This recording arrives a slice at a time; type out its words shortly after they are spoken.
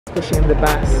Pushing the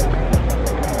bus.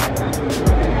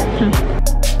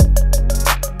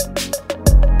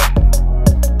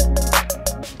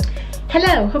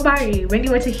 Hello, habari, Wendy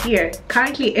Water here.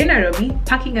 Currently in Nairobi,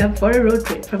 packing up for a road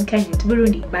trip from Kenya to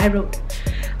Burundi by road.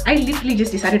 I literally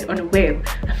just decided on a whim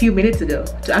a few minutes ago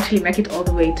to actually make it all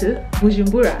the way to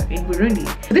Bujumbura in Burundi.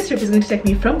 This trip is going to take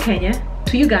me from Kenya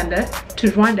to Uganda to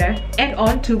Rwanda and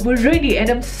on to Burundi, and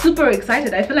I'm super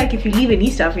excited. I feel like if you live in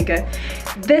East Africa,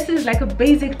 this is like a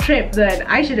basic trip that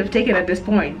I should have taken at this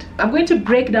point. I'm going to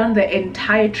break down the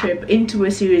entire trip into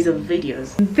a series of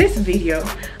videos. In this video,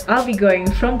 I'll be going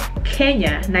from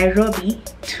Kenya, Nairobi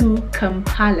to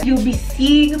Kampala. You'll be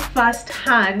seeing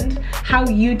firsthand how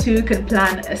you too can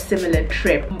plan a similar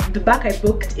trip. The bag I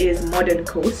booked is Modern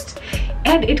Coast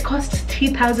and it costs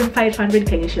 3,500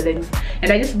 Kenya shillings,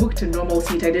 and I just booked a normal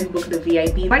seat. I didn't book the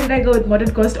VIP. Why did I go with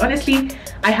Modern Coast? Honestly,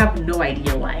 I have no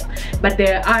idea why, but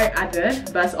there are other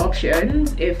bus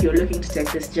options if you're looking to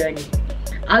take this journey.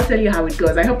 I'll tell you how it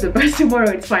goes. I hope the bus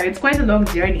tomorrow is fine. It's quite a long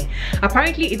journey.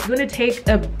 Apparently it's gonna take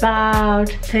about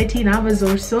 13 hours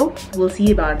or so. We'll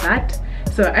see about that.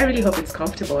 So I really hope it's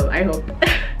comfortable. I hope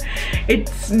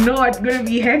it's not gonna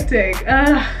be hectic.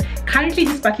 Currently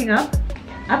just packing up.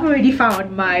 I've already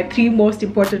found my 3 most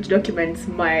important documents: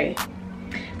 my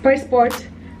passport,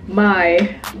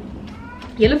 my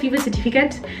yellow fever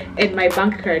certificate, and my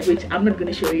bank card, which I'm not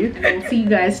gonna show you. I'll see you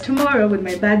guys tomorrow with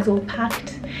my bags all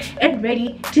packed and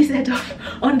ready to set off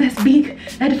on this big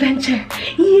adventure.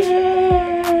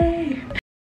 Yay!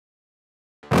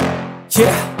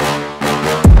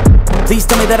 Yeah. Please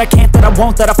tell me that I can't, that I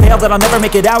won't, that I fail, that I'll never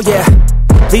make it out, yeah.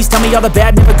 Please tell me all the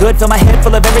bad, never good, fill my head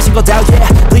full of every single doubt, yeah.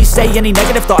 Please say any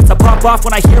negative thoughts, I pop off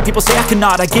when I hear people say I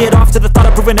cannot. I get off to the thought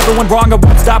of proving everyone wrong. I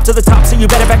won't stop to the top, so you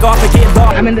better back off and get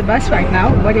lost. I'm in the bus right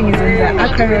now. Boarding is in the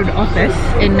Accra Road office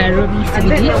in Nairobi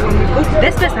CBD.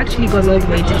 This bus actually goes all the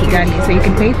way to Kigali, so you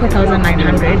can pay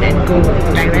 4,900 and go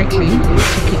directly to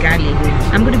Kigali.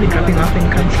 I'm going to be dropping off in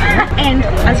Kampala, and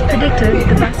as predicted,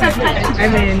 the bus is late. I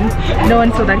mean, no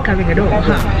one saw that coming at all,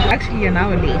 huh? Actually, an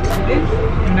hour late,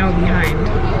 an hour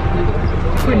behind.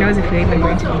 Who knows if we're even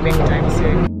going to leave anytime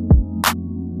soon.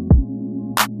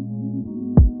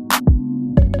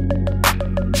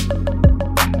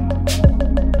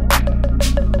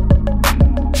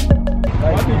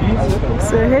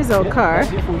 So here's our car,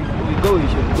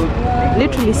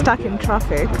 literally stuck in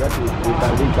traffic.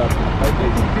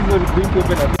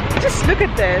 Just look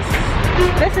at this.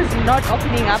 This is not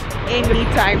opening up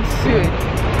anytime soon.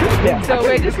 Yeah. So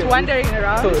we're just wandering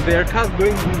around. So there are cars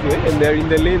going this way and they're in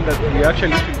the lane that we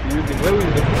actually should be using. Where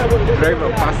will the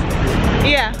driver pass through?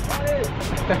 Yeah.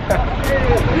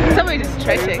 So we're just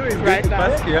stretching right now.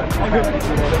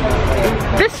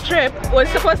 This trip was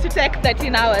supposed to take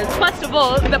 13 hours. First of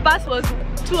all, the bus was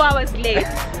 2 hours late.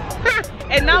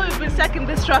 And now we've been stuck in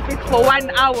this traffic for 1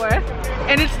 hour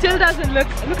and it still doesn't look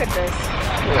at this.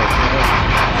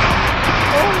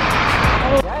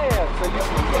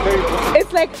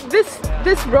 It's like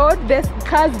this road, there's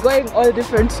cars going all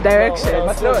different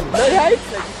directions. Right?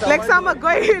 Like some are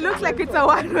going, it looks like it's a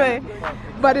one-way,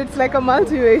 but it's like a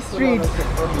multi-way street.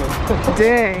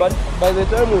 Dang. But by the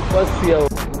time we pass here,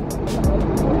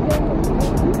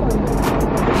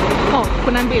 oh,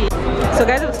 kuna mbili. So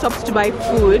guys, we stopped to buy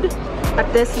food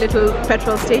at this little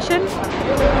petrol station.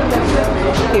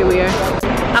 Here we are.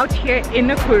 Out here in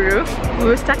Nakuru, we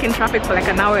were stuck in traffic for like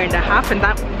an hour and a half, and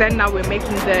then now we're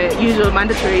making the usual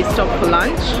mandatory stop for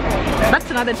lunch. That's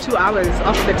another 2 hours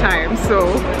off the time, so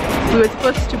we were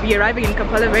supposed to be arriving in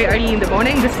Kampala very early in the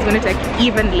morning. This is going to take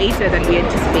even later than we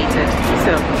anticipated.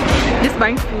 So just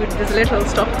buying food. There's a little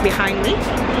stop behind me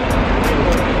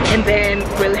and then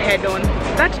we'll head on.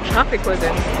 That traffic was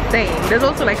insane. There's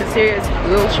also like a serious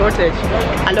fuel shortage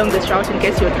along this route in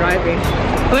case you're driving.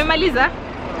 Umemaliza?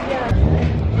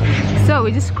 So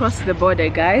we just crossed the border,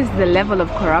 guys. The level of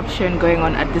corruption going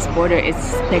on at this border is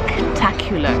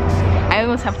spectacular. I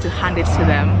almost have to hand it to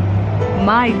them.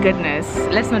 My goodness,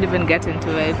 let's not even get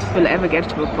into it. We'll ever get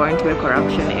to a point where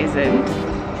corruption isn't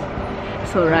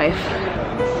so rife.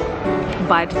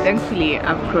 But thankfully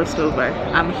I've crossed over.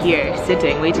 I'm here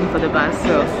sitting waiting for the bus.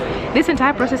 So this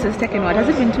entire process has taken, what has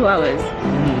it been, 2 hours?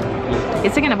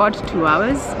 It's taken about 2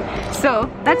 hours. So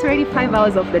that's already 5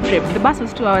 hours of the trip. The bus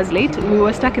was 2 hours late. We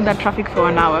were stuck in that traffic for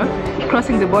 1 hour.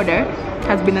 Crossing the border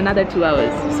has been another 2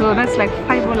 hours. So that's like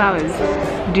 5 whole hours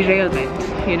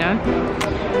derailment, you know.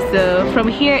 So from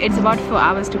here it's about 4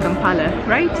 hours to Kampala,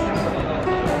 right?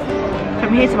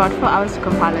 From here it's about 4 hours to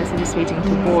Kampala, so just waiting to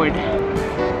board.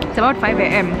 It's about 5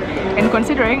 AM, and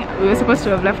considering we were supposed to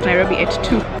have left Nairobi at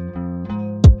 2.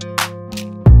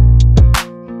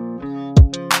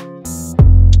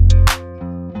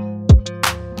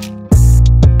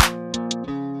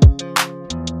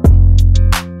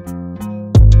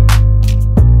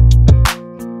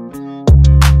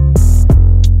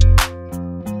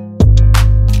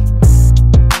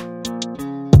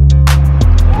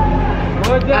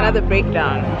 another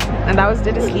breakdown, and I was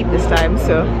dead asleep this time.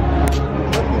 So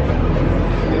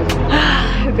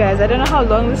guys, I don't know how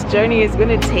long this journey is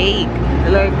gonna take.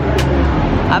 Like,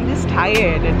 I'm just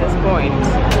tired at this point.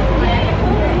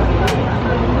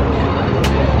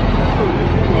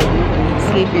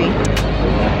 Sleepy,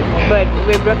 but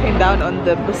we're broken down on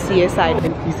the busier side.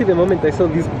 And you see, the moment I saw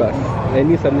this bus, I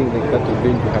knew something like that was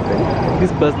going to happen.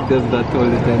 This bus does that all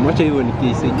the time. Watch everyone in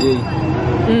case say,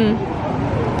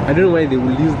 I don't know why they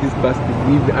will use this bus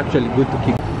to actually go to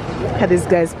kick. How these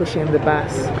guys pushing the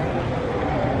bus.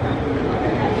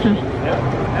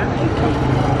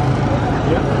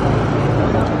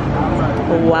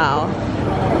 Wow.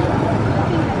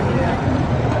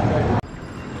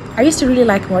 I used to really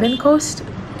like Modern Coast,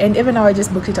 and even now I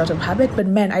just booked it out of habit. But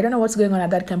man, I don't know what's going on at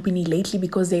that company lately,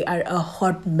 because they are a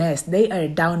hot mess. They are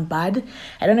down bad.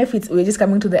 I don't know if we're just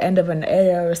coming to the end of an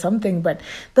era or something, but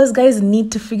those guys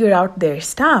need to figure out their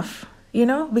stuff, you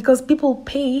know, because people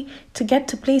pay to get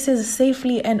to places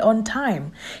safely and on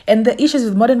time. And the issues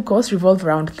with Modern Coast revolve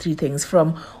around three things,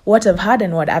 from what I've had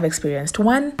and what I've experienced.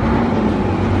 One,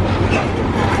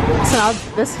 so now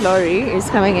this lorry is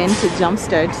coming in to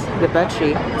jumpstart the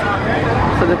battery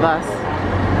for the bus.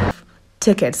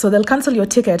 Ticket. So they'll cancel your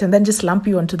ticket and then just lump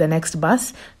you onto the next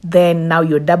bus. Then now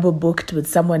you're double booked with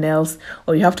someone else,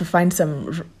 or you have to find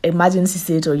some emergency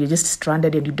seat, or you're just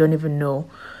stranded and you don't even know,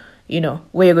 you know,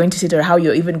 where you're going to sit or how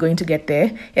you're even going to get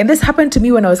there. And this happened to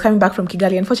me when I was coming back from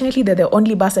Kigali. Unfortunately, they're the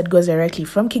only bus that goes directly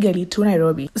from Kigali to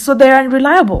Nairobi. So they're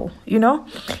unreliable, you know.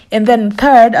 And then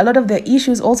third, a lot of the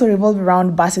issues also revolve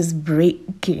around buses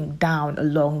breaking down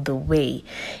along the way.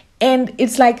 And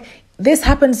it's like, this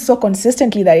happens so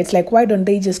consistently that it's like, why don't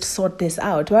they just sort this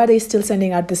out? Why are they still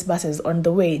sending out these buses on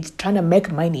the way, trying to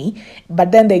make money,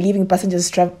 but then they're leaving passengers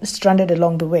stranded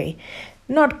along the way?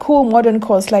 Not cool. Modern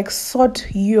Coast, like, sort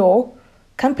your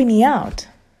company out.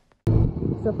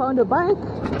 So found a bike,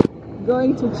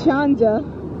 going to Chanja.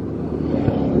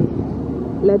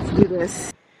 Let's do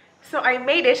this. So I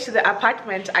made it to the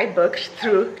apartment I booked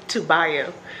through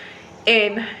Tubayo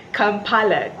in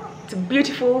Kampala. It's a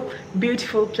beautiful,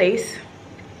 beautiful place.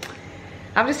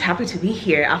 I'm just happy to be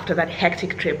here after that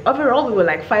hectic trip. Overall, we were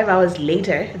like 5 hours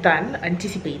later than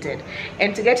anticipated.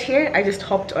 And to get here, I just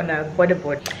hopped on a border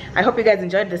board. I hope you guys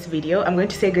enjoyed this video. I'm going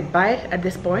to say goodbye at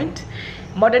this point.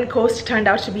 Modern Coast turned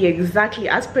out to be exactly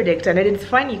as predicted, and it's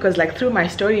funny because, like, through my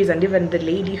stories and even the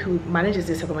lady who manages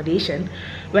this accommodation,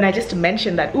 when I just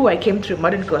mentioned that, oh, I came through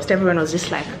Modern Coast, everyone was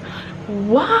just like,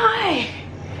 why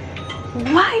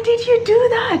did you do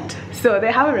that? So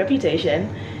they have a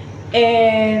reputation,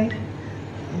 and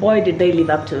boy did they live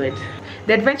up to it.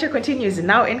 The adventure continues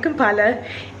now in Kampala,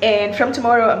 and from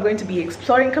tomorrow I'm going to be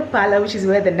exploring Kampala, which is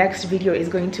where the next video is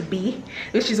going to be,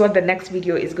 which is what the next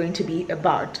video is going to be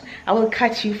about. I will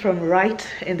catch you from right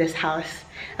in this house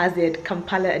as the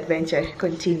Kampala adventure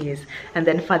continues, and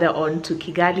then further on to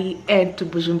Kigali and to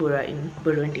Bujumbura in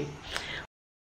Burundi.